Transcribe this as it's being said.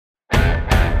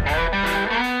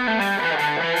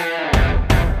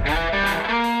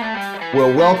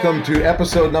Well, welcome to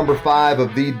episode number 5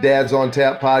 of the Dads on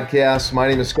Tap podcast. My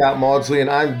name is Scott Maudsley, and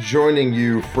I'm joining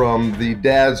you from the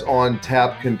Dads on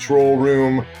Tap control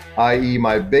room, i.e.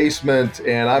 my basement,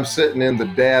 and I'm sitting in the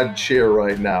dad chair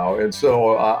right now. And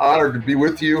so honored to be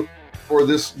with you for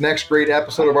this next great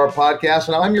episode of our podcast.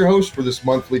 And I'm your host for this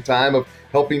monthly time of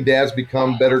helping dads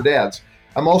become better dads.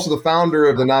 I'm also the founder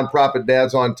of the nonprofit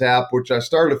Dads on Tap, which I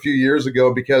started a few years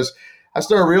ago because I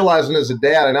started realizing as a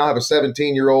dad, I now have a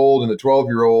 17-year-old and a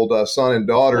 12-year-old son and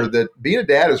daughter, that being a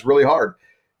dad is really hard.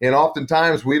 And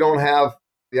oftentimes we don't have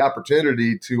the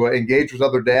opportunity to engage with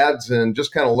other dads and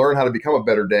just kind of learn how to become a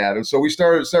better dad. And so we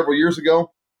started several years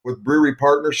ago with brewery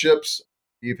partnerships.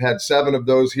 We've had 7 of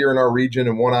those here in our region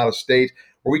and 1 out of state,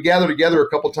 where we gather together a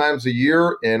couple times a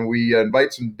year and we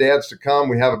invite some dads to come.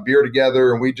 We have a beer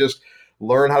together and we just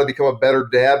learn how to become a better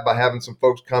dad by having some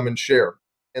folks come and share.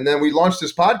 And then we launched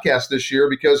this podcast this year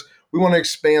because we want to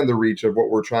expand the reach of what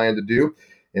we're trying to do.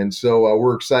 And so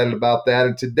we're excited about that.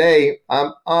 And today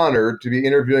I'm honored to be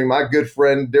interviewing my good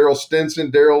friend, Daryl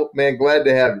Stinson. Daryl, man, glad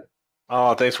to have you.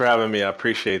 Oh, thanks for having me. I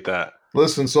appreciate that.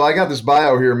 Listen, so I got this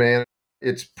bio here, man.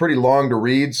 It's pretty long to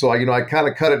read, so I kind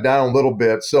of cut it down a little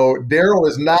bit. So Daryl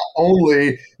is not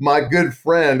only my good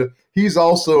friend, he's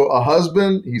also a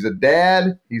husband, he's a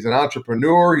dad, he's an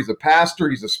entrepreneur, he's a pastor,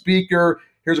 he's a speaker.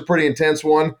 Here's a pretty intense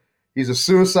one. He's a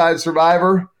suicide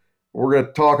survivor. We're going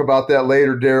to talk about that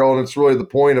later, Daryl, and it's really the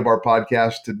point of our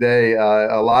podcast today,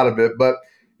 a lot of it. But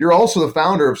you're also the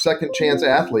founder of Second Chance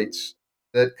Athletes.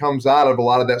 That comes out of a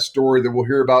lot of that story that we'll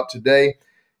hear about today.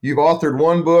 You've authored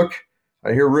 1 book.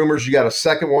 I hear rumors you got a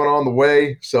second one on the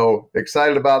way, so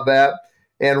excited about that.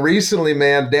 And recently,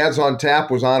 man, Dads on Tap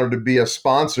was honored to be a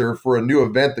sponsor for a new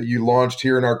event that you launched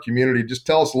here in our community. Just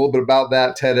tell us a little bit about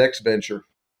that TEDx venture.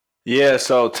 Yeah,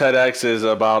 so TEDx is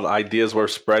about ideas worth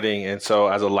spreading. And so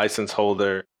as a license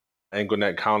holder in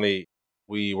Gwinnett County,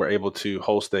 we were able to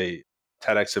host a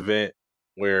TEDx event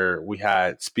where we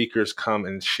had speakers come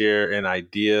and share an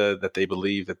idea that they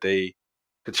believe that they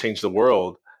could change the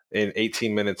world in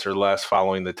 18 minutes or less,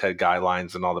 following the TED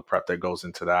guidelines and all the prep that goes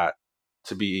into that,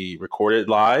 to be recorded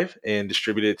live and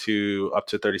distributed to up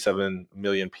to 37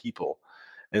 million people.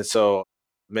 And so,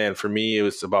 man, for me, it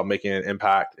was about making an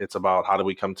impact. It's about how do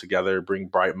we come together, bring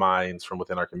bright minds from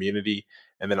within our community,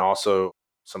 and then also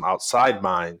some outside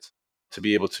minds to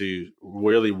be able to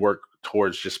really work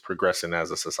towards just progressing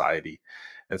as a society.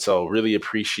 And so really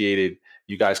appreciated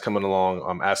you guys coming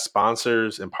along as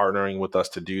sponsors and partnering with us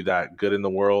to do that good in the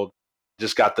world.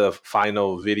 Just got the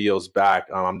final videos back.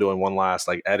 I'm doing one last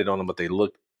edit on them, but they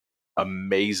look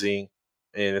amazing.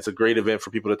 And it's a great event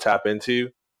for people to tap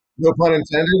into. No pun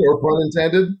intended or pun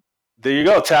intended? There you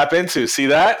go. Tap into. See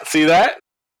that? See that?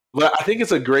 But I think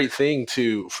it's a great thing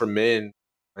for men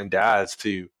and dads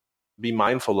to be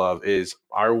mindful of is,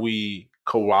 are we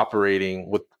cooperating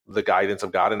with the guidance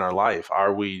of God in our life?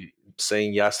 Are we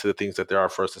saying yes to the things that there are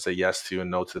for us to say yes to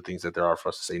and no to the things that there are for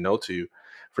us to say no to?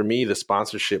 For me, the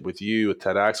sponsorship with you at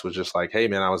TEDx was just like, hey,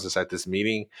 man, I was just at this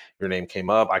meeting. Your name came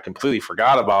up. I completely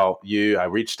forgot about you. I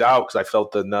reached out because I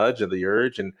felt the nudge and the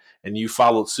urge, and you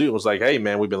followed suit. It was like, hey,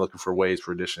 man, we've been looking for ways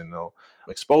for additional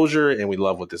exposure, and we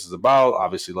love what this is about.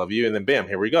 Obviously love you. And then bam,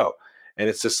 here we go. And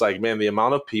it's just like, man, the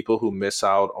amount of people who miss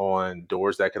out on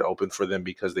doors that could open for them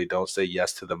because they don't say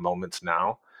yes to the moments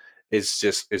now is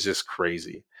just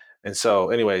crazy. And so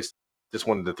anyways, just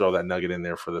wanted to throw that nugget in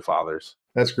there for the fathers.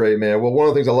 That's great, man. Well, one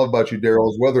of the things I love about you, Daryl,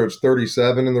 is whether it's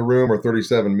 37 in the room or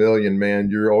 37 million, man,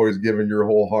 you're always giving your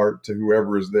whole heart to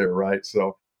whoever is there, right?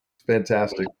 So it's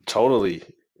fantastic. Totally.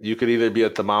 You could either be a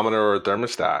thermometer or a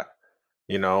thermostat,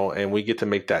 and we get to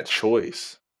make that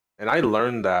choice. And I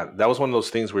learned that was one of those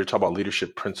things where you talk about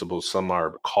leadership principles. Some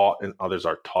are caught and others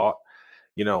are taught.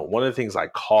 One of the things I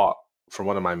caught from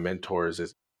one of my mentors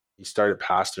is he started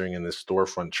pastoring in this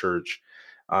storefront church.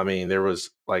 I mean, there was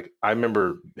I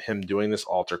remember him doing this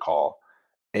altar call,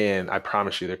 and I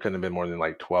promise you there couldn't have been more than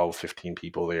 12, 15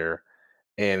 people there.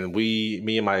 And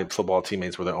me and my football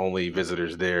teammates were the only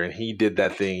visitors there. And he did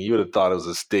that thing. You would have thought it was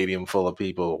a stadium full of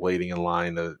people waiting in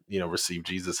line to, receive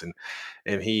Jesus.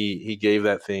 And he gave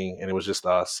that thing, and it was just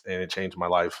us, and it changed my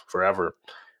life forever.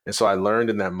 And so I learned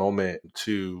in that moment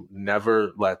to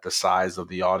never let the size of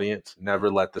the audience, never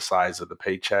let the size of the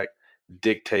paycheck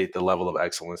dictate the level of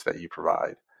excellence that you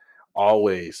provide.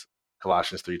 Always,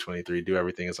 Colossians 3:23, do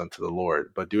everything as unto the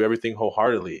Lord, but do everything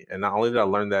wholeheartedly. And not only did I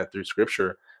learn that through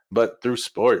scripture, but through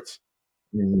sports.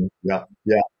 Mm-hmm. Yeah,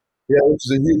 which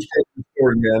is a huge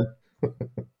story,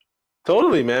 man.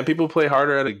 Totally, man. People play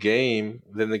harder at a game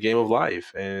than the game of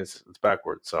life, and it's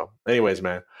backwards. So, anyways,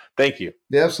 man, thank you.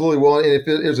 Yeah, absolutely. Well, and if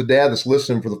there's a dad that's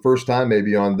listening for the first time,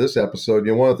 maybe on this episode,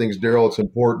 one of the things, Daryl, it's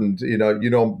important.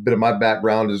 A bit of my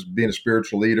background is being a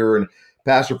spiritual leader and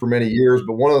pastor for many years.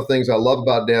 But one of the things I love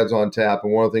about Dads on Tap,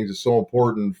 and one of the things that's so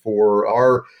important for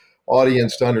our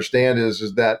audience to understand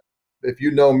is that if you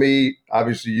know me,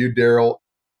 obviously you, Daryl,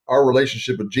 our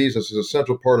relationship with Jesus is a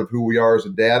central part of who we are as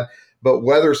a dad. But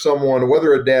whether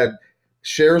a dad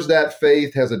shares that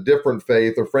faith, has a different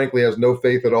faith, or frankly has no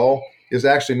faith at all, is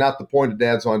actually not the point of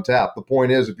Dads on Tap. The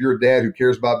point is, if you're a dad who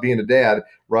cares about being a dad,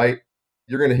 right,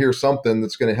 you're going to hear something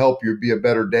that's going to help you be a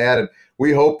better dad. And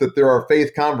we hope that there are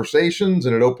faith conversations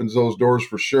and it opens those doors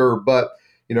for sure. But,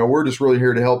 we're just really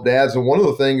here to help dads. And one of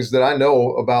the things that I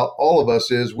know about all of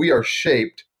us is we are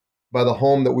shaped by the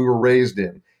home that we were raised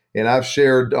in. And I've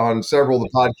shared on several of the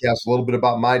podcasts a little bit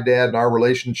about my dad and our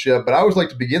relationship. But I always like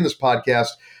to begin this podcast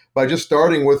by just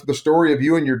starting with the story of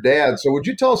you and your dad. So would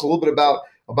you tell us a little bit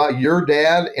about your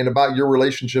dad and about your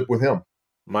relationship with him?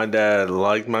 My dad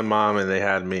liked my mom, and they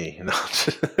had me. No,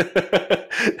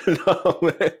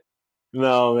 man.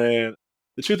 No, man.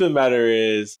 The truth of the matter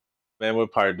is, man,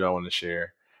 what part do I want to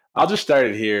share? I'll just start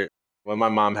it here. When my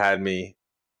mom had me,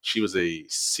 she was a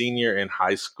senior in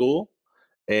high school,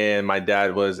 and my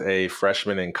dad was a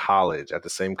freshman in college at the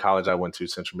same college I went to,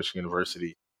 Central Michigan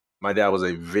University. My dad was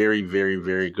a very, very,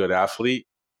 very good athlete.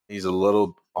 He's a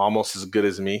little almost as good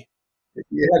as me.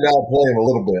 You had to outplay him a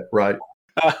little bit, right?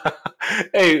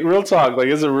 Hey, real talk. Like,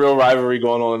 there's a real rivalry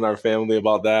going on in our family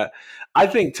about that. I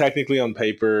think technically on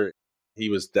paper, he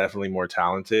was definitely more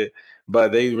talented.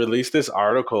 But they released this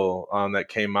article that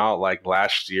came out like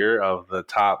last year of the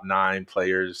top 9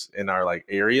 players in our like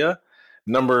area.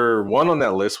 Number 1 on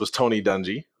that list was Tony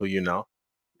Dungy, who you know.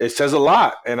 It says a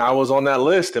lot, and I was on that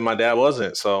list, and my dad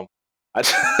wasn't. So I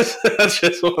just, I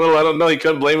just want to let him know he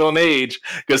couldn't blame it on age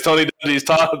because Tony Dungy's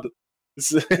top.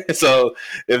 So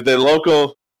if the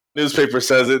local newspaper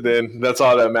says it, then that's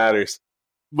all that matters.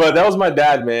 But that was my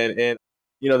dad, man. And,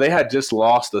 they had just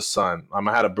lost a son. I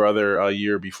had a brother a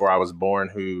year before I was born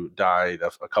who died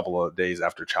a couple of days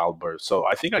after childbirth. So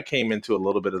I think I came into a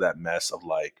little bit of that mess of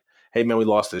like, hey, man, we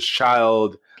lost this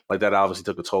child. Like that obviously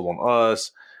took a toll on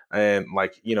us. And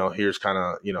like, here's kind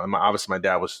of, and obviously my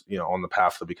dad was, on the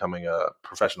path to becoming a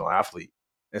professional athlete.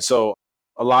 And so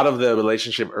a lot of the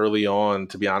relationship early on,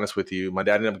 to be honest with you, my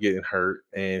dad ended up getting hurt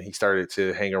and he started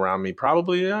to hang around me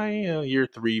probably year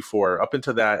 3, 4. Up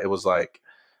until that, it was like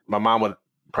my mom would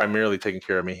primarily taking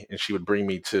care of me and she would bring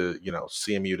me to,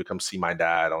 CMU to come see my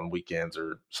dad on weekends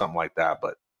or something like that.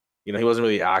 But, he wasn't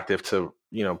really active to,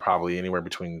 probably anywhere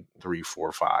between 3,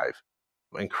 4, 5,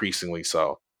 increasingly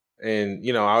so. And,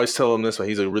 I always tell him this, but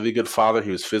he's a really good father.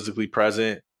 He was physically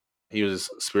present. He was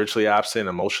spiritually absent,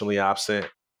 emotionally absent,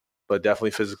 but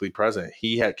definitely physically present.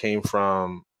 He had came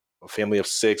from a family of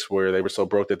 6 where they were so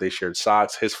broke that they shared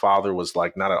socks. His father was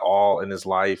like not at all in his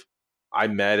life. I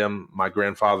met him, my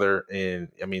grandfather, and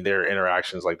I mean their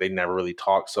interactions, like they never really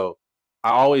talked. So I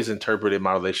always interpreted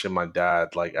my relationship with my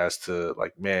dad like as to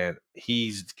like, man,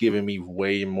 he's giving me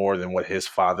way more than what his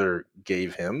father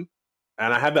gave him.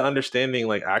 And I had the understanding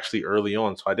like actually early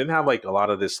on. So I didn't have like a lot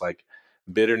of this like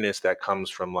bitterness that comes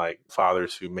from like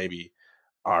fathers who maybe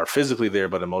are physically there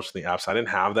but emotionally absent. I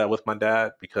didn't have that with my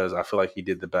dad because I feel like he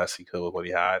did the best he could with what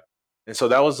he had. And so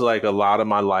that was like a lot of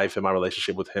my life and my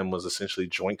relationship with him was essentially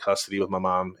joint custody with my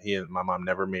mom. He and my mom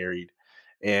never married.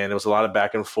 And it was a lot of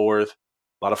back and forth,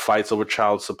 a lot of fights over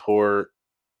child support,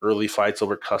 early fights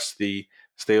over custody.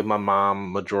 Stayed with my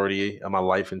mom majority of my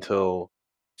life until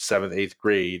 7th, 8th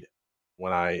grade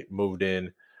when I moved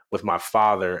in with my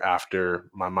father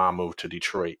after my mom moved to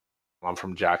Detroit. I'm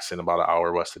from Jackson, about an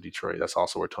hour west of Detroit. That's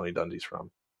also where Tony Dungy's from.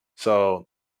 So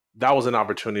that was an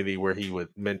opportunity where he would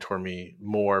mentor me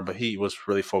more, but he was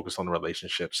really focused on the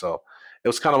relationship. So it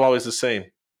was kind of always the same.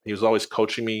 He was always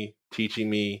coaching me, teaching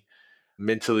me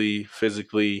mentally,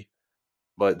 physically,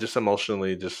 but just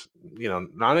emotionally, just,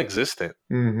 non-existent.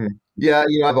 Mm-hmm. Yeah,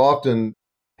 I've often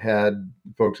had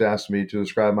folks ask me to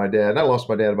describe my dad. And I lost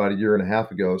my dad about a year and a half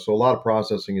ago. So a lot of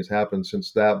processing has happened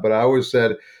since that. But I always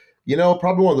said,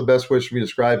 probably one of the best ways for me to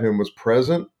describe him was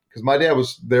present because my dad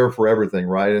was there for everything,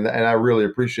 right? And I really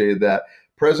appreciated that.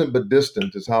 Present but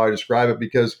distant is how I describe it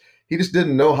because he just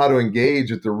didn't know how to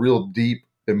engage at the real deep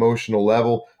emotional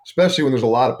level, especially when there's a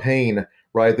lot of pain,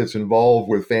 right, that's involved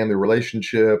with family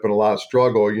relationship and a lot of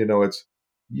struggle. It's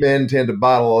men tend to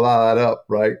bottle a lot of that up,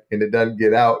 right? And it doesn't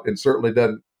get out and certainly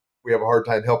doesn't. We have a hard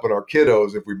time helping our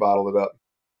kiddos if we bottle it up.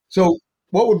 So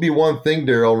What would be one thing,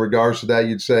 Daryl, in regards to that?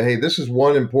 You'd say, hey, this is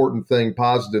one important thing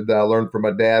positive that I learned from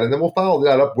my dad. And then we'll follow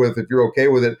that up with, if you're okay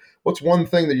with it, what's one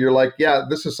thing that you're like, yeah,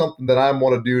 this is something that I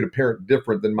want to do to parent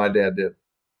different than my dad did?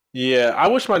 Yeah, I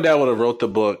wish my dad would have wrote the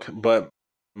book, but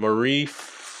Marie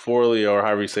Forleo, or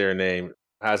however you say her name,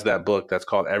 has that book that's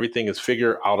called Everything is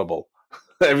Figure Outable.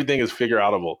 Everything is figure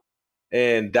outable.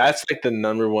 And that's like the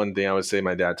number one thing I would say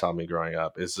my dad taught me growing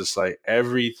up. It's just like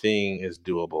everything is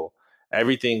doable.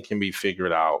 Everything can be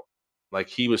figured out. Like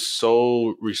he was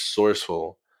so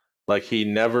resourceful. Like he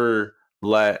never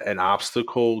let an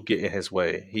obstacle get in his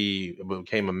way. He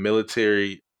became a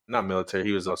not military,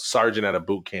 he was a sergeant at a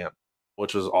boot camp,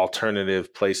 which was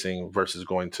alternative placing versus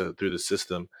going to through the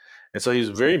system. And so he was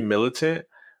very militant,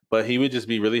 but he would just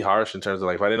be really harsh in terms of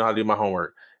like if I didn't know how to do my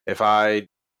homework, if I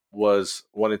was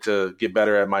wanting to get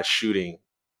better at my shooting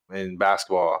in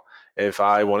basketball, if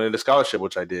I wanted a scholarship,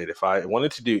 which I did, if I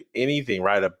wanted to do anything,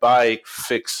 ride a bike,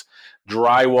 fix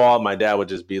drywall, my dad would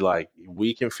just be like,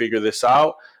 we can figure this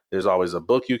out. There's always a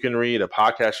book you can read, a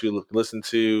podcast you listen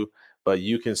to, but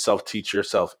you can self-teach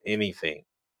yourself anything.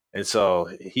 And so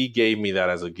he gave me that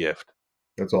as a gift.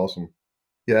 That's awesome.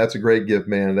 Yeah, that's a great gift,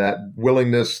 man. That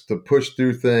willingness to push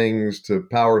through things, to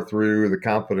power through, the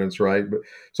confidence, right? But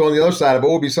so on the other side of it,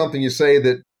 what would be something you say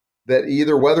that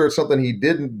either whether it's something he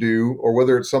didn't do or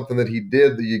whether it's something that he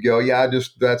did that you go, yeah,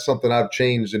 that's something I've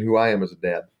changed in who I am as a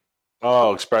dad.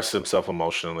 Oh, express himself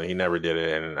emotionally. He never did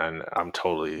it, and I'm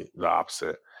totally the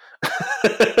opposite.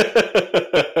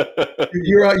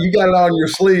 You got it on your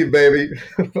sleeve, baby.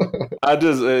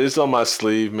 It's on my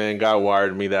sleeve, man. God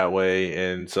wired me that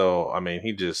way. And so, I mean,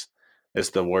 it's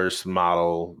the worst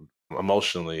model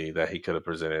emotionally that he could have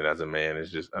presented as a man. It's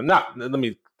just not, let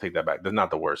me take that back. That's not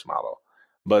the worst model,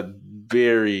 but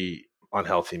very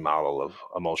unhealthy model of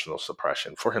emotional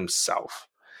suppression for himself.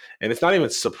 And it's not even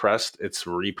suppressed, it's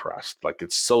repressed. Like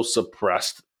it's so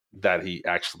suppressed that he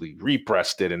actually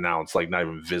repressed it and now it's like not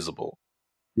even visible.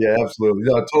 Yeah, absolutely.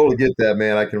 No, I totally get that,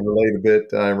 man. I can relate a bit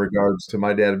in regards to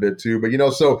my dad a bit too. But,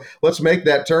 so let's make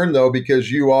that turn, though,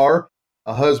 because you are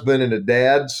a husband and a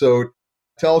dad. So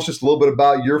tell us just a little bit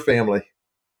about your family.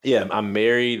 Yeah, I'm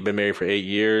married, been married for 8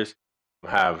 years.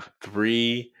 I have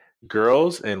 3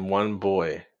 girls and 1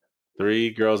 boy. 3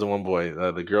 girls and 1 boy.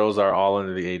 The girls are all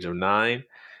under the age of 9.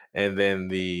 And then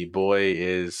the boy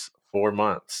is 4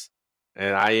 months.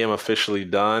 And I am officially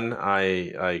done.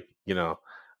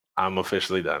 I'm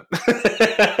officially done. I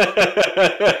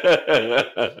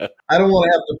don't want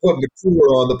to have to put McClure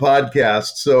on the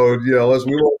podcast, so we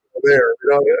won't go there.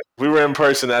 If we were in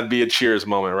person, that'd be a cheers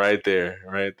moment right there,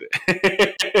 right there.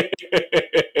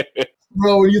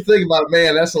 Bro, when you think about it,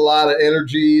 man, that's a lot of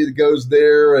energy that goes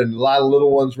there and a lot of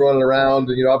little ones running around.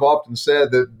 I've often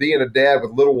said that being a dad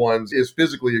with little ones is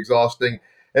physically exhausting.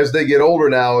 As they get older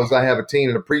now, as I have a teen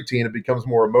and a preteen, it becomes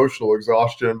more emotional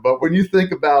exhaustion. But when you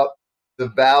think about the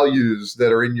values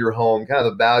that are in your home, kind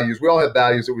of the values, we all have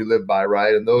values that we live by,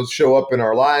 right? And those show up in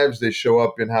our lives. They show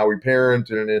up in how we parent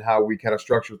and in how we kind of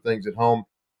structure things at home.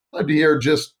 I'd love to hear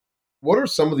just what are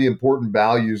some of the important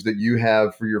values that you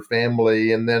have for your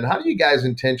family? And then how do you guys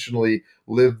intentionally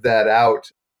live that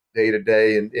out day to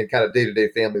day and kind of day to day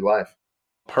family life?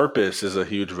 Purpose is a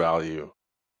huge value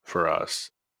for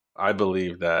us. I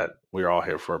believe that we're all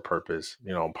here for a purpose.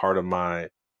 Part of my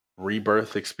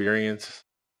rebirth experience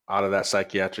out of that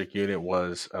psychiatric unit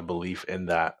was a belief in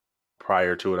that.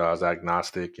 Prior to it, I was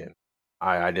agnostic and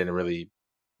I didn't really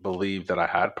believe that I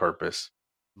had purpose,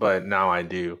 but now I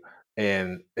do.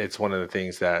 And it's one of the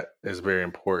things that is very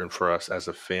important for us as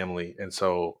a family. And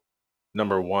so,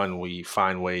 number one, we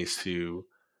find ways to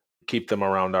keep them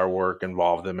around our work,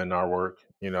 involve them in our work.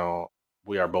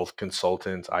 We are both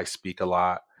consultants. I speak a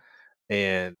lot.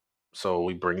 And so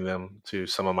we bring them to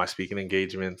some of my speaking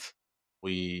engagements.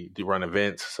 We do run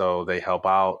events, so they help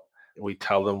out. We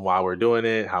tell them why we're doing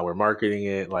it, how we're marketing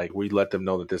it. Like we let them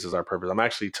know that this is our purpose. I'm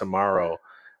actually tomorrow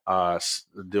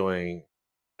doing,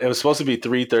 it was supposed to be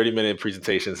 3 30-minute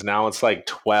presentations. Now it's like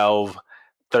 12,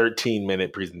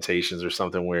 13-minute presentations or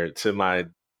something weird to a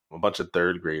bunch of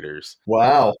third graders.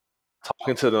 Wow.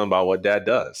 Talking to them about what dad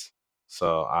does.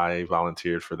 So I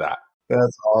volunteered for that.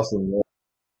 That's awesome, man.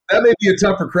 That may be a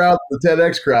tougher crowd than the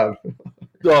TEDx crowd.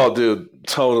 Oh, dude,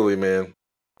 totally, man.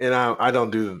 And I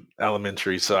don't do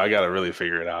elementary, so I got to really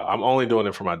figure it out. I'm only doing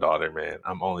it for my daughter, man.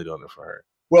 I'm only doing it for her.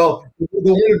 Well,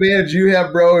 the one advantage you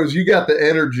have, bro, is you got the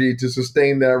energy to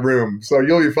sustain that room, so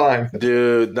you'll be fine.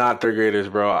 Dude, not third graders,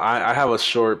 bro. I have a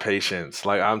short patience.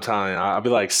 Like I'm telling you, I'll be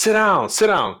like, sit down, sit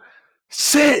down.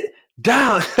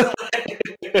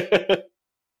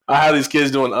 I have these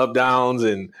kids doing up downs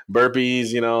and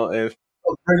burpees, and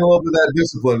bring a little bit of that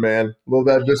discipline, man. A little of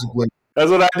that discipline.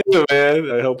 That's what I do,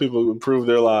 man. I help people improve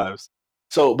their lives.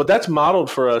 So, but that's modeled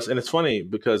for us, and it's funny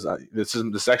because this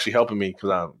is actually helping me because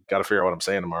I've got to figure out what I'm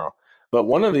saying tomorrow. But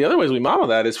one of the other ways we model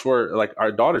that is for like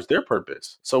our daughters, their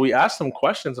purpose. So we ask them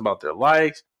questions about their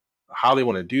likes, how they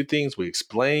want to do things. We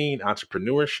explain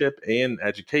entrepreneurship and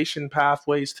education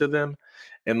pathways to them,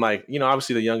 and like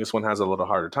obviously the youngest one has a little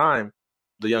harder time,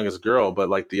 the youngest girl, but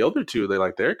like the other two,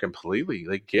 they're completely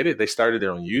they get it. They started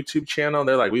their own YouTube channel.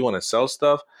 They're like, we want to sell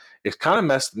stuff. It's kind of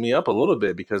messed me up a little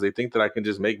bit because they think that I can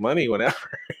just make money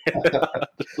whenever.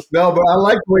 No, but I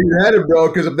like the way you're headed, bro.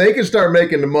 Because if they can start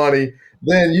making the money,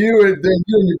 then you and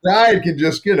your bride can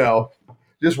just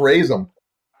raise them.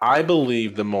 I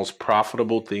believe the most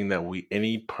profitable thing that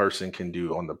any person can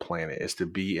do on the planet is to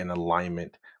be in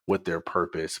alignment with their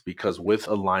purpose, because with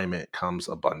alignment comes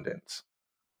abundance.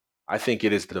 I think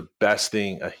it is the best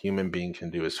thing a human being can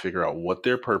do is figure out what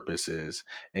their purpose is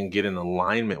and get in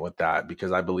alignment with that,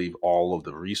 because I believe all of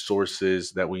the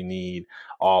resources that we need,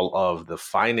 all of the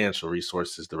financial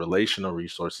resources, the relational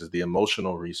resources, the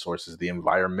emotional resources, the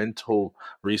environmental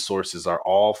resources are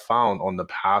all found on the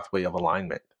pathway of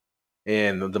alignment.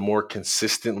 And the more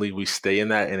consistently we stay in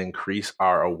that and increase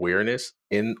our awareness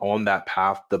in on that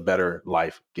path, the better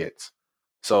life gets.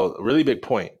 So, a really big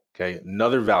point. Okay.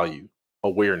 Another value,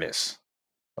 awareness.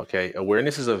 Okay.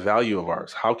 Awareness is a value of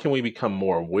ours. How can we become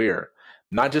more aware,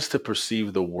 not just to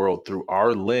perceive the world through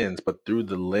our lens, but through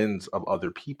the lens of other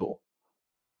people?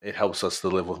 It helps us to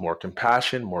live with more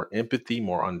compassion, more empathy,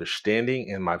 more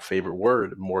understanding, and my favorite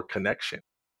word, more connection.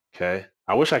 Okay.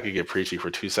 I wish I could get preachy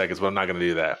for 2 seconds, but I'm not going to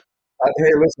do that.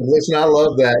 Hey, listen, I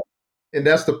love that. And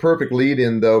that's the perfect lead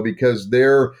in, though, because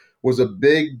there was a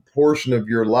big portion of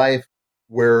your life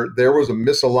where there was a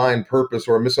misaligned purpose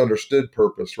or a misunderstood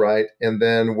purpose, right? And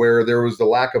then where there was the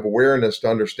lack of awareness to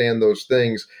understand those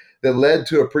things that led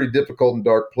to a pretty difficult and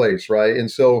dark place, right? And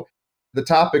so the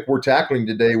topic we're tackling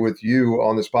today with you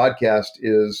on this podcast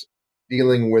is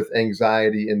dealing with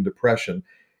anxiety and depression.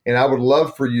 And I would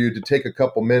love for you to take a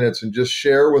couple minutes and just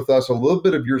share with us a little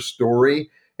bit of your story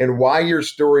and why your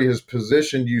story has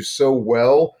positioned you so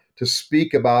well to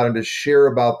speak about and to share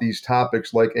about these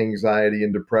topics like anxiety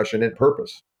and depression and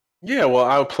purpose. Yeah, well,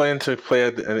 I plan to play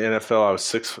in the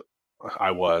NFL.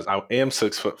 I am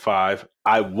 6'5".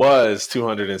 I was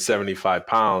 275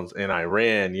 pounds, and I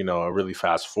ran, a really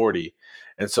fast 40.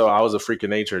 And so I was a freak of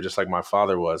nature, just like my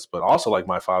father was. But also, like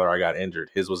my father, I got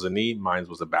injured. His was a knee, mine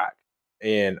was a back.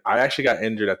 And I actually got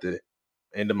injured at the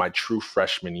end of my true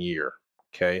freshman year.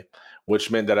 Okay.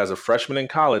 Which meant that as a freshman in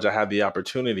college, I had the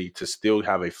opportunity to still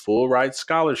have a full ride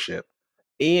scholarship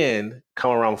and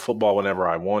come around football whenever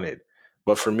I wanted.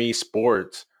 But for me,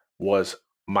 sports was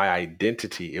my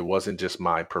identity. It wasn't just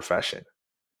my profession.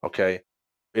 Okay.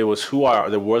 It was who I are.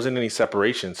 There wasn't any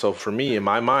separation. So for me, in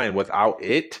my mind, without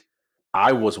it,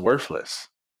 I was worthless.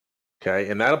 Okay.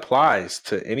 And that applies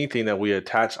to anything that we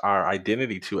attach our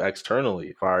identity to externally.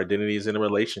 If our identity is in a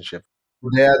relationship,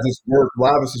 Dad, this work, a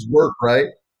lot of us is work, right?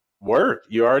 work,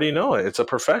 you already know it. It's a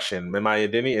profession. And my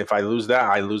identity, if I lose that,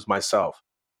 I lose myself.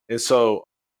 And so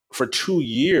for 2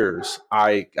 years,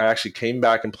 I actually came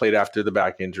back and played after the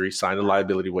back injury, signed a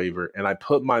liability waiver, and I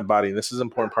put my body, and this is an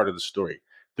important part of the story,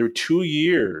 through 2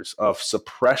 years of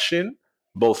suppression,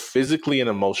 both physically and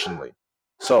emotionally.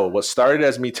 So what started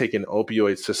as me taking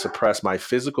opioids to suppress my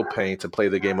physical pain to play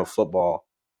the game of football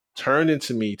turned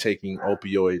into me taking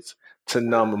opioids to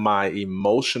numb my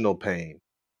emotional pain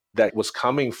that was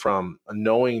coming from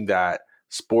knowing that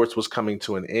sports was coming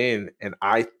to an end. And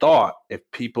I thought if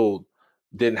people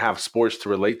didn't have sports to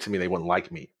relate to me, they wouldn't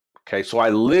like me. Okay. So I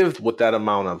lived with that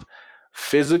amount of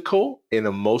physical and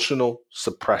emotional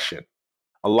suppression.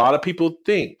 A lot of people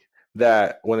think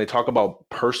that when they talk about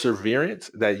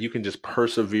perseverance, that you can just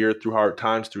persevere through hard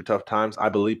times, through tough times. I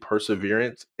believe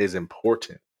perseverance is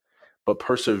important, but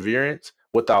perseverance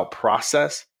without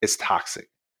process is toxic.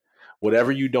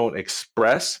 Whatever you don't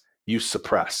express, you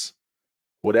suppress.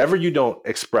 Whatever you don't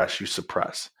express, you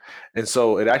suppress. And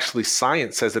so it actually,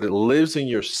 science says that it lives in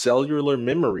your cellular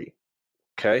memory.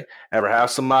 Okay. Ever have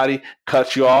somebody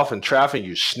cut you off in traffic,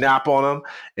 you snap on them,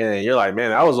 and you're like, man,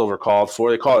 that was overcalled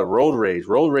for. They call it road rage.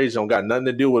 Road rage don't got nothing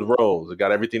to do with roads. It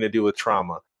got everything to do with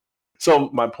trauma. So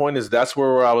my point is that's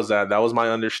where I was at. That was my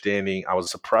understanding. I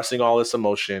was suppressing all this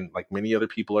emotion like many other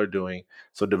people are doing.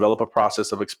 So develop a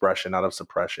process of expression, not of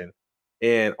suppression.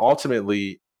 And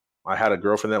ultimately, I had a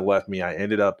girlfriend that left me. I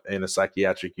ended up in a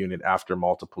psychiatric unit after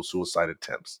multiple suicide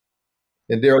attempts.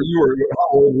 And Daryl, how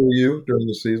old were you during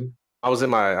the season?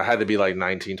 I had to be like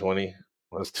 19, 20. It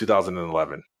was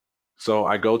 2011. So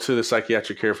I go to the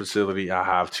psychiatric care facility. I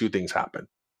have two things happen.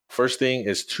 First thing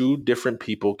is two different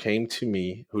people came to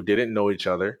me who didn't know each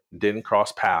other, didn't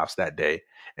cross paths that day,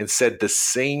 and said the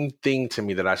same thing to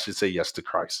me, that I should say yes to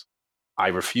Christ. I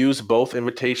refused both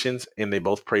invitations and they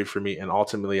both prayed for me. And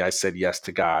ultimately I said yes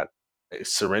to God. I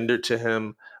surrendered to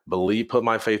him, put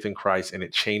my faith in Christ, and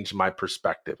it changed my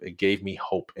perspective. It gave me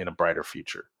hope in a brighter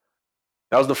future.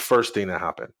 That was the first thing that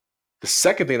happened. The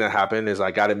second thing that happened is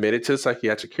I got admitted to a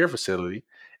psychiatric care facility,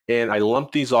 and I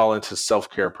lumped these all into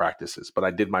self-care practices. But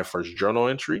I did my first journal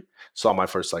entry, saw my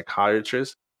first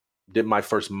psychiatrist, did my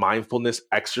first mindfulness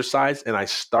exercise, and I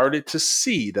started to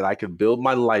see that I could build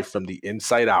my life from the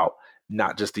inside out,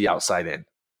 not just the outside in.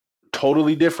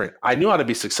 Totally different. I knew how to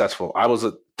be successful. I was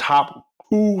a top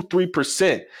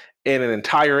 2-3% in an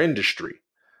entire industry.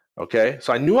 Okay.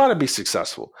 So I knew how to be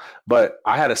successful, but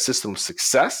I had a system of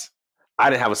success. I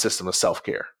didn't have a system of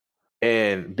self-care.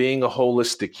 And being a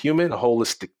holistic human, a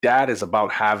holistic dad, is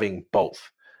about having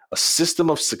both a system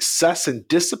of success and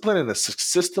discipline and a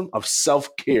system of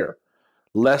self-care.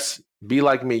 Less be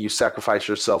like me, you sacrifice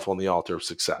yourself on the altar of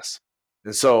success.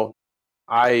 And so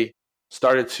I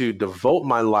started to devote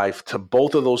my life to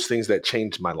both of those things that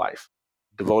changed my life.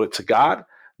 Devoted to God,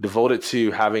 devoted to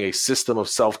having a system of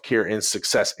self-care and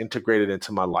success integrated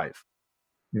into my life.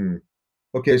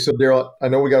 Okay, so Daryl, I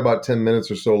know we got about 10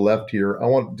 minutes or so left here. I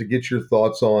want to get your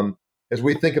thoughts on, as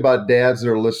we think about dads that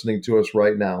are listening to us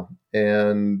right now,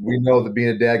 and we know that being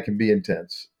a dad can be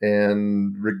intense.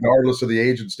 And regardless of the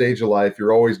age and stage of life,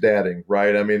 you're always dadding,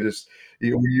 right? I mean,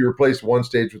 you replace one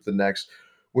stage with the next.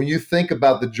 When you think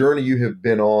about the journey you have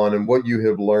been on and what you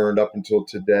have learned up until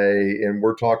today, and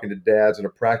we're talking to dads in a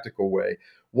practical way,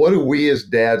 what do we as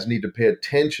dads need to pay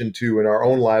attention to in our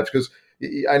own lives? Because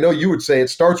I know you would say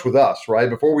it starts with us, right?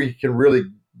 Before we can really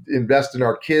invest in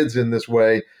our kids in this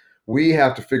way, we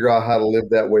have to figure out how to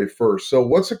live that way first. So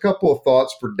what's a couple of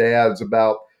thoughts for dads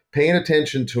about paying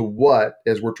attention to what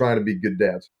as we're trying to be good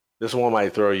dads? This one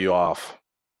might throw you off.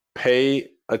 Pay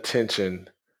attention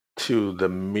to the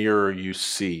mirror you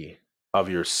see of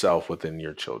yourself within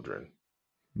your children.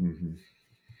 Mm-hmm.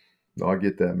 No, I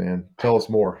get that, man. Tell us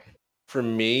more. For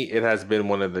me, it has been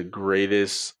one of the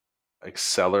greatest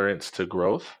accelerants to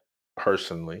growth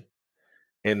personally,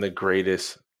 and the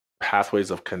greatest pathways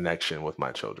of connection with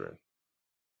my children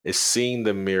is seeing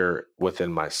the mirror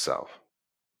within myself.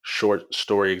 Short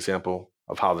story example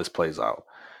of how this plays out.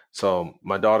 So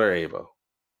my daughter Ava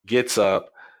gets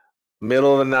up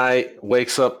middle of the night,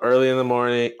 wakes up early in the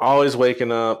morning, always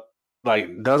waking up,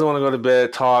 like doesn't want to go to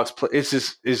bed, talks.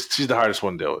 She's the hardest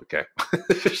one to deal with. Okay.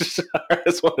 She's the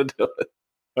hardest one to deal with.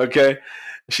 Okay.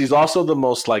 She's also the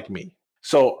most like me.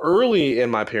 So early in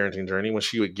my parenting journey, when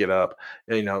she would get up,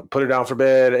 put her down for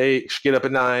bed, 8, she'd get up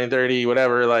at 9:30,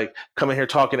 whatever, like coming here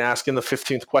talking, asking the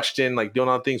 15th question, like doing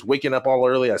all things, waking up all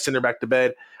early. I send her back to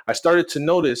bed. I started to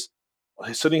notice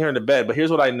sitting her in the bed, but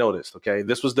here's what I noticed. Okay.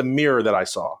 This was the mirror that I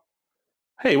saw.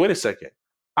 Hey, wait a second.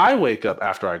 I wake up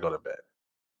after I go to bed.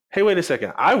 Hey, wait a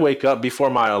second. I wake up before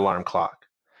my alarm clock.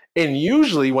 And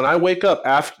usually when I wake up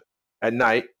at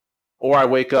night or I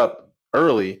wake up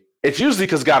early, it's usually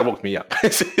because God woke me up.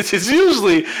 That's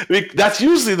usually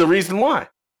the reason why.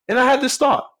 And I had this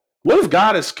thought, what if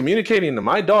God is communicating to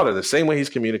my daughter the same way he's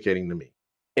communicating to me?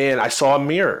 And I saw a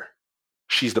mirror.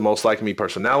 She's the most like me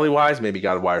personality-wise. Maybe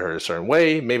God wired her a certain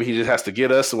way. Maybe he just has to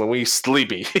get us when we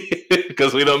sleepy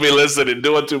because we don't be listening and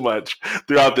doing too much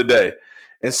throughout the day.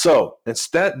 And so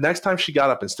next time she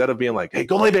got up, instead of being like, hey,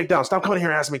 go lay back down, stop coming here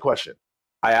and asking me a question,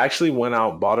 I actually went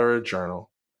out, bought her a journal.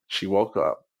 She woke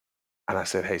up and I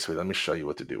said, hey, sweetie, let me show you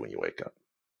what to do when you wake up.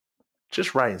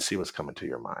 Just write and see what's coming to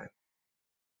your mind.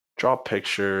 Draw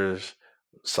pictures,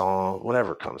 song,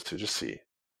 whatever comes to, just see.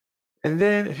 And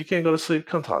then if you can't go to sleep,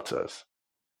 come talk to us.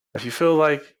 If you feel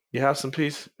like you have some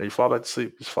peace and you fall back to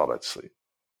sleep, just fall back to sleep.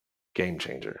 Game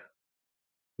changer.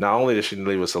 Not only does she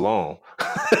leave us alone,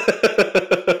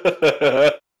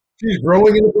 she's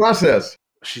growing in the process.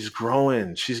 She's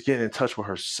growing. She's getting in touch with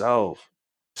herself.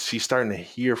 She's starting to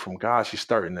hear from God.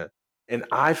 And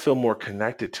I feel more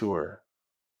connected to her.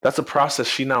 That's a process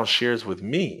she now shares with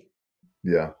me.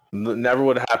 Yeah. Never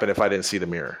would have happened if I didn't see the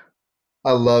mirror.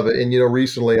 I love it. And,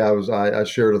 recently I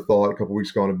shared a thought a couple of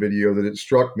weeks ago on a video that it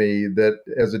struck me that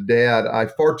as a dad, I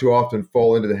far too often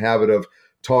fall into the habit of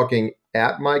talking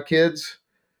at my kids,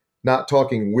 not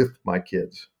talking with my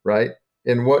kids, right?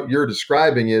 And what you're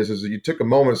describing is that you took a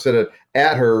moment instead of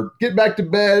at her, get back to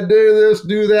bed, do this,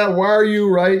 do that. Why are you,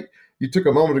 right? You took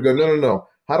a moment to go, no.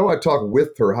 How do I talk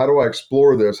with her? How do I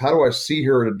explore this? How do I see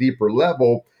her at a deeper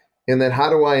level? And then how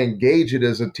do I engage it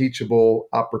as a teachable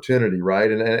opportunity, right?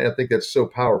 And I think that's so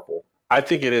powerful. I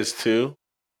think it is too.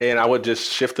 And I would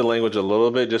just shift the language a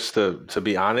little bit just to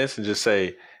be honest and just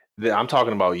say, I'm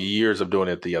talking about years of doing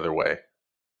it the other way.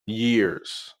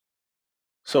 Years.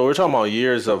 So we're talking about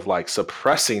years of like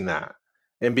suppressing that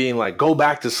and being like, go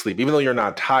back to sleep, even though you're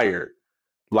not tired.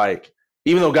 Like,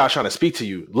 even though God's trying to speak to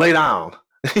you, lay down.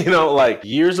 Like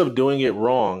years of doing it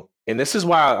wrong. And this is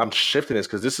why I'm shifting this,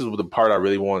 because this is the part I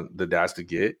really want the dads to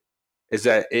get, is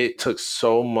that it took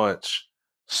so much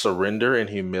surrender and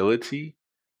humility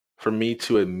for me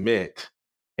to admit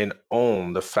and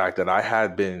own the fact that I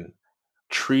had been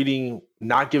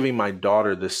not giving my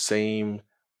daughter the same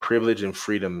privilege and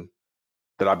freedom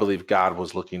that I believe God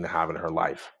was looking to have in her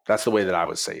life. That's the way that I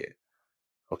would say it.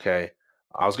 Okay.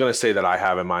 I was going to say that I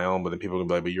have in my own, but then people are going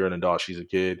to be like, but you're an adult, she's a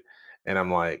kid. And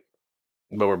I'm like,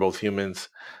 but we're both humans.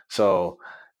 So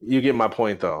you get my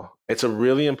point, though. It's a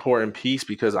really important piece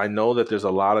because I know that there's a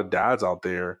lot of dads out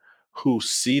there who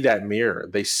see that mirror.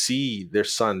 They see their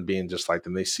son being just like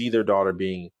them. They see their daughter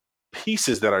being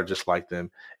pieces that are just like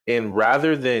them. And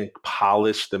rather than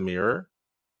polish the mirror,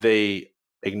 they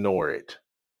ignore it,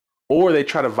 or they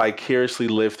try to vicariously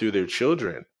live through their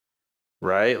children,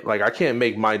 right? Like I can't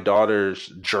make my daughter's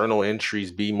journal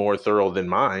entries be more thorough than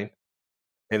mine.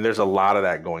 And there's a lot of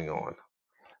that going on.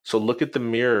 So look at the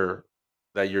mirror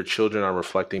that your children are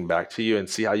reflecting back to you and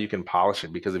see how you can polish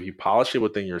it. Because if you polish it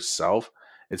within yourself,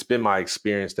 it's been my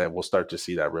experience that we'll start to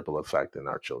see that ripple effect in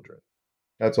our children.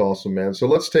 That's awesome, man. So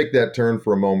let's take that turn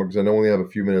for a moment because I know we only have a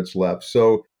few minutes left.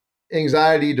 So,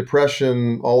 anxiety,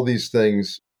 depression, all these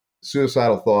things,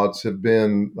 suicidal thoughts have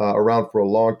been around for a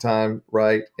long time,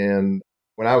 right? And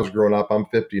when I was growing up, I'm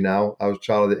 50 now, I was a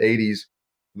child of the 80s.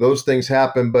 Those things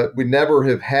happen, but we never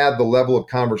have had the level of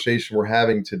conversation we're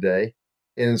having today.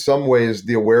 And in some ways,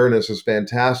 the awareness is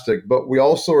fantastic, but we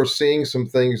also are seeing some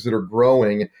things that are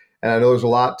growing. And I know there's a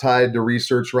lot tied to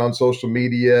research around social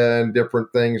media and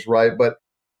different things, right? But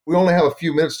we only have a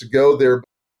few minutes to go there.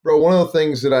 Bro, one of the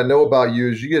things that I know about you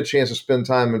is you get a chance to spend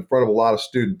time in front of a lot of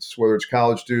students, whether it's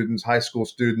college students, high school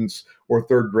students, or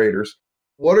third graders.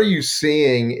 What are you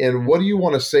seeing, and what do you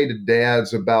want to say to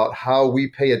dads about how we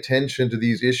pay attention to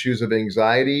these issues of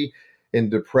anxiety and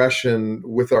depression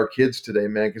with our kids today,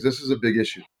 man? Because this is a big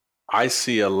issue. I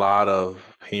see a lot of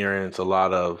parents, a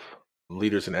lot of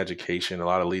leaders in education, a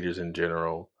lot of leaders in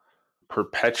general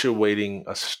perpetuating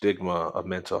a stigma of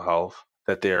mental health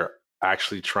that they're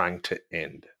actually trying to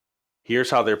end. Here's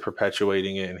how they're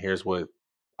perpetuating it, and here's what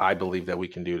I believe that we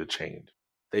can do to change.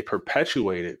 They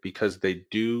perpetuate it because they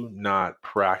do not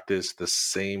practice the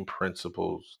same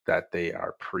principles that they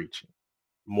are preaching.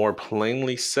 More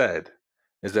plainly said,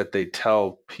 is that they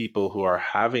tell people who are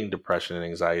having depression and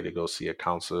anxiety to go see a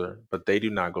counselor, but they do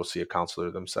not go see a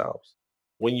counselor themselves.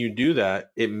 When you do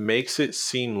that, it makes it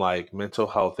seem like mental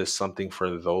health is something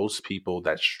for those people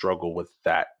that struggle with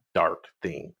that dark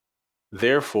thing.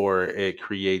 Therefore, it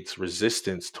creates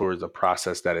resistance towards a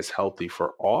process that is healthy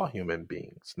for all human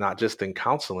beings, not just in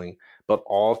counseling, but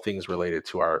all things related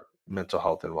to our mental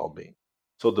health and well being.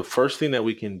 So, the first thing that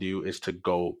we can do is to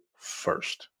go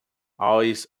first. I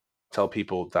always tell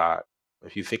people that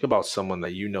if you think about someone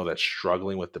that you know that's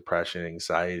struggling with depression,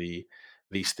 anxiety,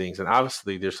 these things, and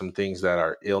obviously there's some things that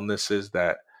are illnesses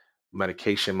that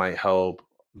medication might help,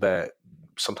 that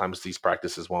sometimes these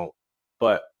practices won't.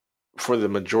 But for the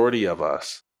majority of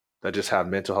us that just have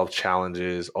mental health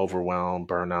challenges, overwhelm,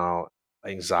 burnout,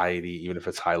 anxiety, even if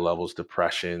it's high levels,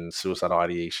 depression, suicidal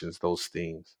ideations, those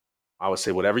things, I would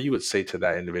say whatever you would say to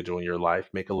that individual in your life,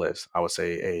 make a list. I would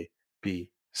say A,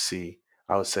 B, C.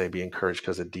 I would say be encouraged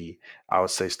because of D. I would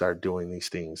say start doing these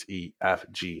things, E, F,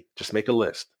 G. Just make a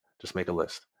list. Just make a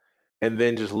list. And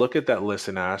then just look at that list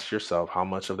and ask yourself, how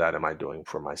much of that am I doing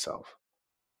for myself?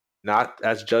 Not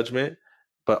as judgment,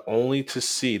 but only to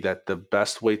see that the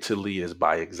best way to lead is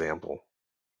by example.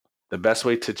 The best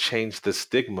way to change the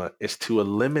stigma is to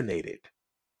eliminate it.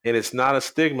 And it's not a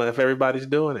stigma if everybody's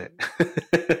doing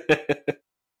it.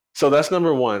 So that's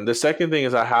number one. The second thing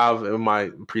is I have in my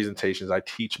presentations, I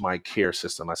teach my care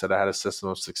system. I said I had a system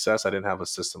of success. I didn't have a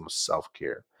system of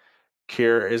self-care.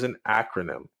 CARE is an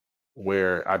acronym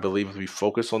where I believe if we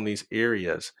focus on these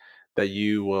areas that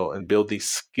you will and build these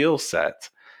skill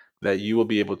sets, that you will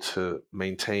be able to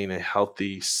maintain a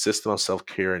healthy system of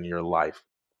self-care in your life.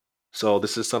 So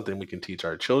this is something we can teach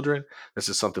our children. This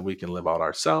is something we can live out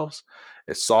ourselves.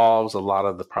 It solves a lot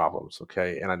of the problems,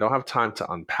 okay? And I don't have time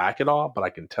to unpack it all, but I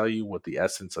can tell you what the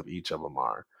essence of each of them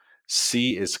are.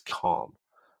 C is calm,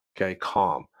 okay?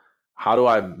 Calm. How do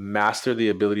I master the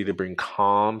ability to bring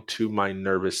calm to my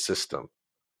nervous system?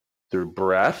 Through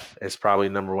breath is probably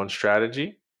number one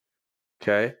strategy.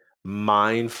 Okay.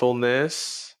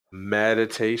 Mindfulness,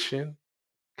 meditation.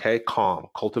 Okay. Calm,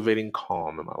 cultivating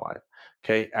calm in my life.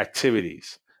 Okay.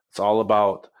 Activities. It's all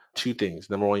about two things.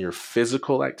 Number one, your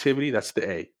physical activity. That's the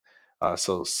A.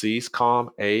 So C's calm,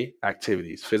 A,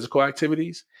 activities, physical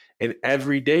activities, and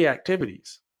everyday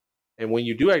activities. And when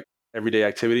you do everyday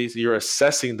activities, you're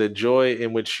assessing the joy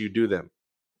in which you do them.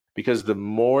 Because the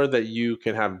more that you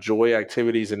can have joy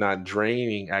activities and not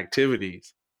draining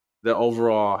activities, the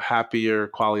overall happier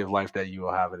quality of life that you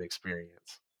will have and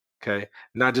experience. Okay.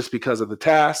 Not just because of the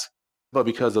task, but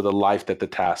because of the life that the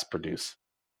task produce.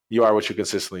 You are what you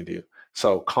consistently do.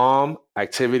 So calm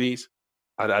activities.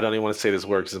 I don't even want to say this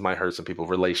word because it might hurt some people.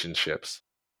 Relationships.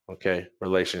 Okay.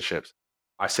 Relationships.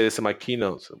 I say this in my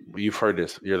keynotes. You've heard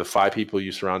this. You're the 5 people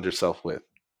you surround yourself with.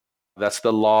 That's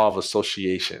the law of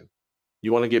association.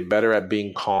 You want to get better at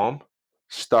being calm?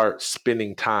 Start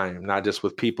spending time, not just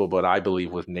with people, but I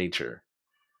believe with nature.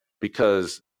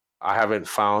 Because I haven't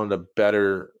found a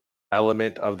better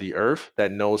element of the earth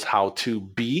that knows how to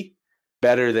be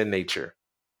better than nature.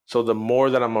 So the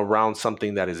more that I'm around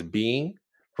something that is being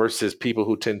versus people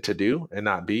who tend to do and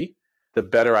not be, the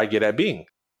better I get at being.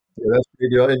 Yeah, that's a good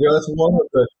deal. And that's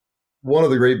one of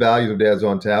the great values of Dad's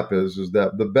on Tap is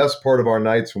that the best part of our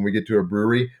nights when we get to a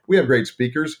brewery, we have great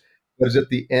speakers, but is at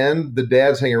the end, the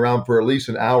dads hang around for at least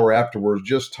an hour afterwards,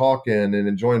 just talking and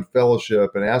enjoying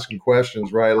fellowship and asking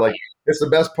questions, right? Like it's the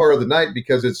best part of the night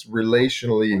because it's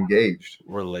relationally engaged.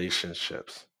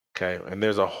 Relationships. Okay. And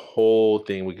there's a whole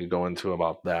thing we could go into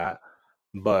about that,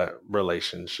 but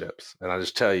relationships. And I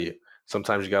just tell you,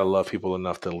 sometimes you got to love people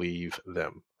enough to leave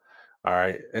them. All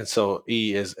right. And so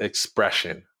E is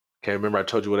expression. Okay. Remember, I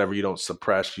told you whatever you don't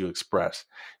suppress, you express.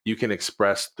 You can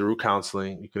express through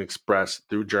counseling. You can express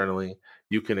through journaling.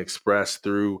 You can express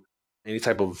through any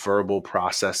type of verbal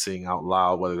processing out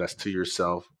loud, whether that's to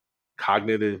yourself.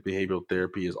 Cognitive behavioral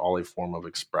therapy is all a form of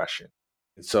expression.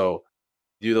 And so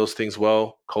do those things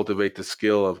well, cultivate the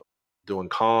skill of doing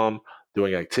calm,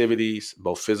 doing activities,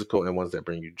 both physical and ones that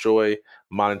bring you joy,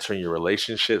 monitoring your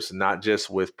relationships, not just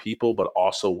with people, but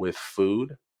also with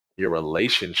food, your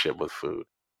relationship with food.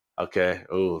 Okay.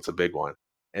 Oh, it's a big one.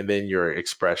 And then your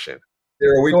expression. Yeah,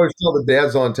 we always tell the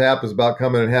Dads on Tap is about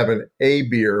coming and having a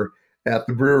beer at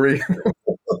the brewery,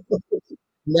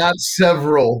 not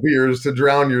several beers to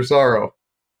drown your sorrow.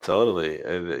 Totally.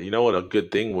 And you know what a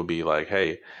good thing would be like,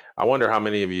 hey, I wonder how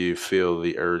many of you feel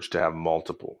the urge to have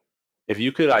multiple. If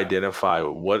you could identify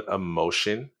what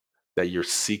emotion that you're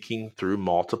seeking through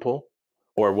multiple,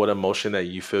 or what emotion that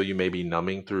you feel you may be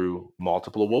numbing through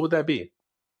multiple, what would that be?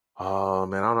 Oh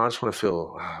man, I don't know. I just want to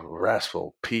feel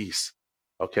restful, peace.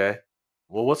 Okay.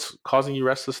 Well, what's causing you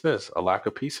restlessness? A lack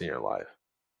of peace in your life.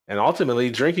 And ultimately,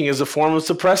 drinking is a form of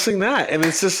suppressing that. And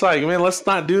it's just like, man, let's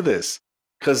not do this.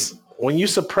 Because when you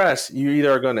suppress, you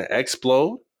either are going to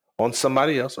explode on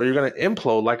somebody else or you're going to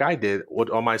implode like I did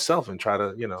on myself and try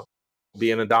to, be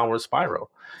in a downward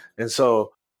spiral. And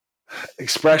so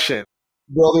expression.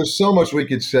 Well, there's so much we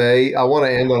could say. I want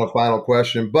to end on a final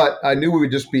question, but I knew we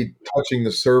would just be touching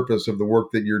the surface of the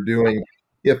work that you're doing.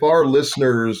 If our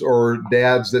listeners or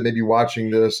dads that may be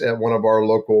watching this at one of our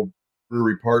local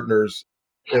brewery partners,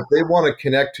 if they want to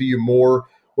connect to you more,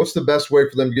 what's the best way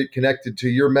for them to get connected to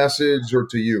your message or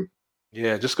to you?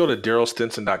 Yeah, just go to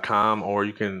DarylStinson.com or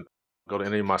you can go to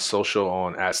any of my social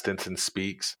on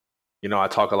 @StinsonSpeaks. I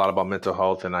talk a lot about mental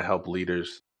health and I help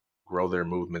leaders grow their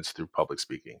movements through public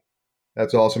speaking.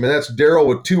 That's awesome. And that's Daryl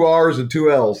with 2 R's and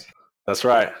 2 L's. That's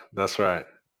right. That's right.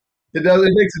 It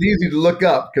makes it easy to look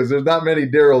up because there's not many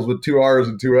Daryls with 2 R's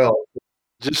and 2 L's.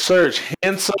 Just search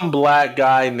handsome black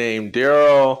guy named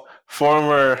Daryl,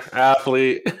 former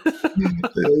athlete.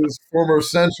 Former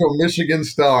Central Michigan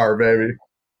star, baby.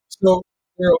 So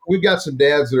we've got some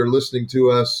dads that are listening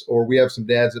to us, or we have some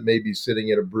dads that may be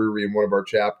sitting at a brewery in one of our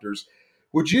chapters.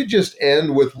 Would you just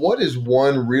end with what is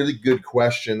one really good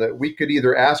question that we could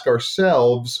either ask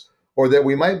ourselves or that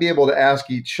we might be able to ask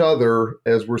each other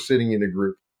as we're sitting in a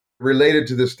group related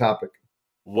to this topic?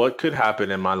 What could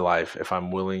happen in my life if I'm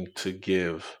willing to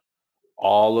give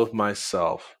all of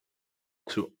myself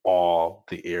to all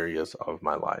the areas of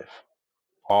my life?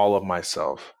 All of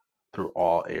myself through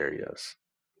all areas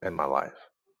in my life.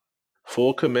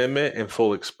 Full commitment and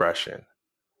full expression.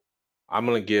 I'm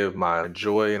going to give my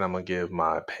joy and I'm going to give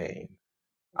my pain.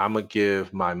 I'm going to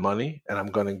give my money and I'm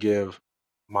going to give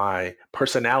my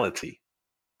personality.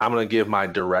 I'm going to give my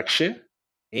direction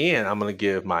and I'm going to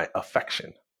give my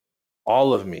affection.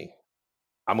 All of me.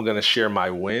 I'm going to share my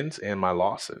wins and my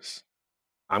losses.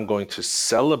 I'm going to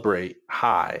celebrate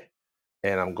high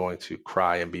and I'm going to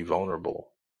cry and be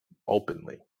vulnerable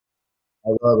openly. I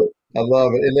love it. I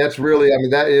love it. And that's really,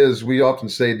 we often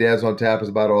say Dads on Tap is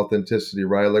about authenticity,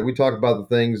 right? Like we talk about the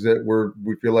things that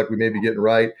we feel like we may be getting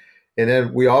right. And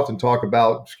then we often talk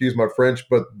about, excuse my French,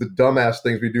 but the dumbass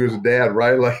things we do as a dad,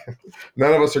 right? Like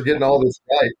none of us are getting all this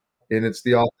right. And it's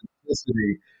the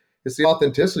authenticity. It's the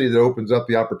authenticity that opens up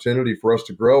the opportunity for us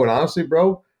to grow. And honestly,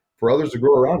 bro, for others to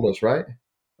grow around us, right?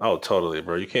 Oh, totally,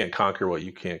 bro. You can't conquer what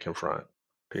you can't confront,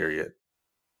 period.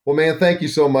 Well, man, thank you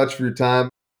so much for your time.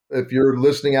 If you're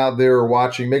listening out there or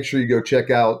watching, make sure you go check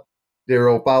out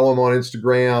Daryl, follow him on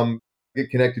Instagram, get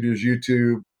connected to his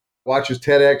YouTube, watch his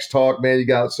TEDx talk. Man, you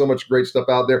got so much great stuff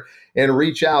out there. And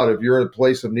reach out if you're in a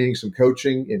place of needing some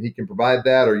coaching and he can provide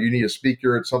that, or you need a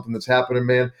speaker at something that's happening,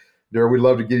 man. Daryl, we'd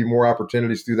love to give you more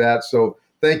opportunities through that. So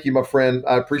thank you, my friend.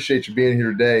 I appreciate you being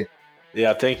here today.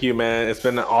 Yeah, thank you, man. It's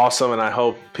been awesome. And I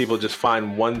hope people just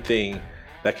find one thing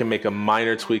that can make a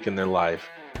minor tweak in their life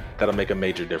that'll make a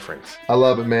major difference. I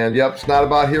love it, man. Yep, it's not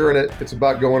about hearing it. It's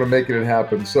about going and making it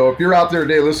happen. So if you're out there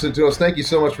today listening to us, thank you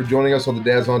so much for joining us on the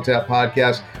Dads on Tap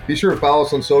podcast. Be sure to follow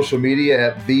us on social media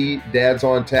at The Dads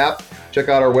on Tap. Check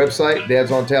out our website,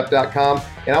 dadsontap.com.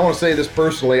 And I want to say this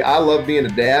personally, I love being a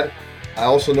dad. I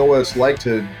also know what it's like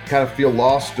to kind of feel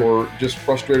lost or just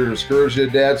frustrated or discouraged as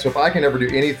a dad. So if I can ever do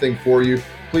anything for you,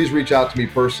 please reach out to me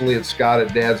personally at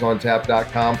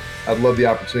scott@dadsontap.com. I'd love the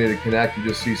opportunity to connect and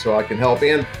just see so I can help.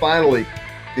 And finally,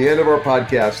 the end of our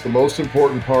podcast, the most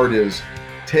important part is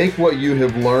take what you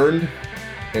have learned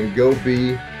and go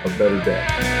be a better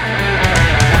dad.